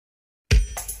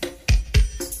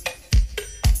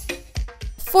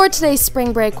For today's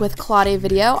spring break with Claudia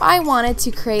video, I wanted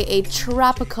to create a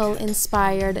tropical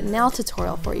inspired nail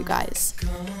tutorial for you guys.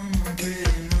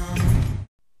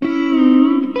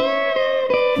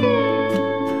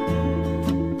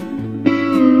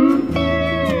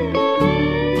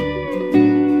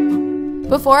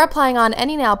 Before applying on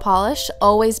any nail polish,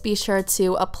 always be sure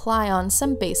to apply on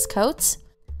some base coats.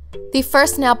 The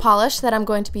first nail polish that I'm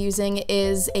going to be using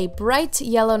is a bright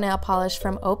yellow nail polish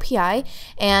from OPI,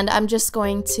 and I'm just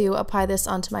going to apply this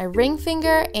onto my ring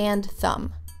finger and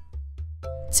thumb.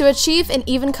 To achieve an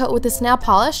even coat with this nail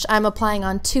polish, I'm applying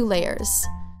on 2 layers.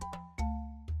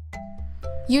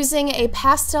 Using a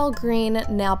pastel green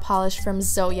nail polish from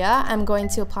Zoya, I'm going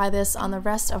to apply this on the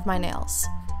rest of my nails.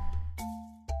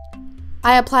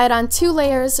 I applied on 2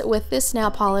 layers with this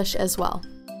nail polish as well.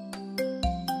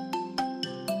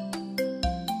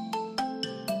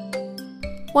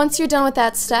 Once you're done with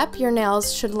that step, your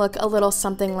nails should look a little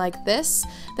something like this.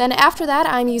 Then after that,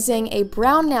 I'm using a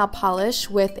brown nail polish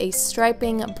with a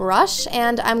striping brush,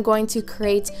 and I'm going to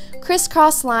create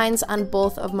crisscross lines on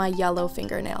both of my yellow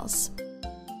fingernails.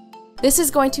 This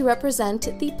is going to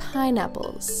represent the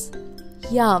pineapples.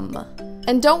 Yum!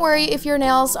 And don't worry if your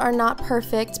nails are not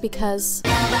perfect, because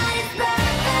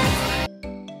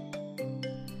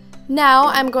now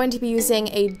I'm going to be using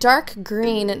a dark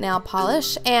green nail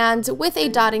polish, and with a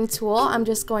dotting tool I'm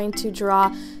just going to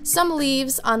draw some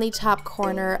leaves on the top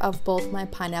corner of both my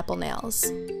pineapple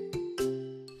nails.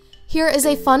 Here is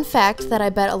a fun fact that I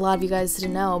bet a lot of you guys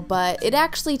didn't know, but it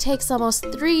actually takes almost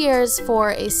 3 years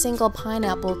for a single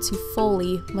pineapple to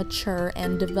fully mature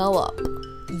and develop.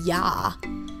 Yeah,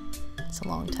 it's a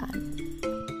long time.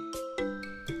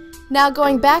 Now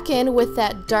going back in with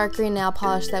that dark green nail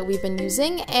polish that we've been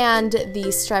using and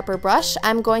the striper brush,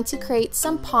 I'm going to create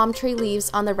some palm tree leaves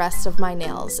on the rest of my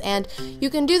nails. And you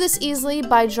can do this easily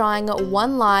by drawing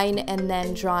one line and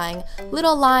then drawing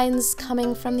little lines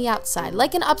coming from the outside,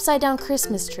 like an upside down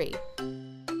Christmas tree.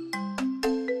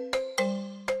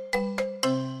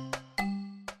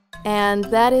 And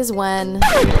that is when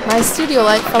my studio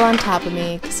light fell on top of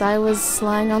me because I was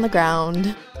lying on the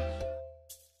ground.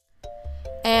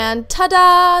 And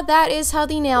ta-da! That is how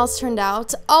the nails turned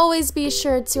out. Always be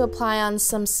sure to apply on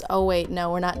some... Oh wait,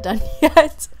 no, we're not done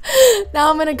yet.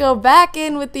 Now I'm gonna go back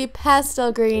in with the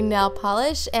pastel green nail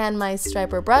polish and my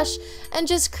striper brush and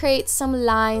just create some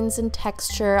lines and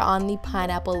texture on the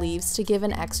pineapple leaves to give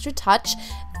an extra touch.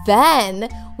 Then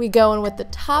we go in with the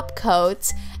top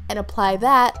coat and apply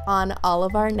that on all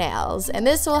of our nails. And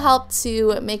this will help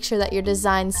to make sure that your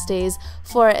design stays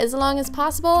for as long as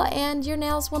possible and your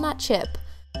nails will not chip.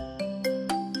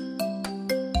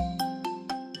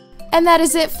 And that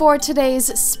is it for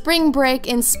today's spring break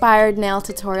inspired nail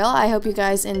tutorial. I hope you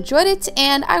guys enjoyed it,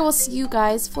 and I will see you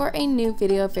guys for a new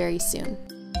video very soon.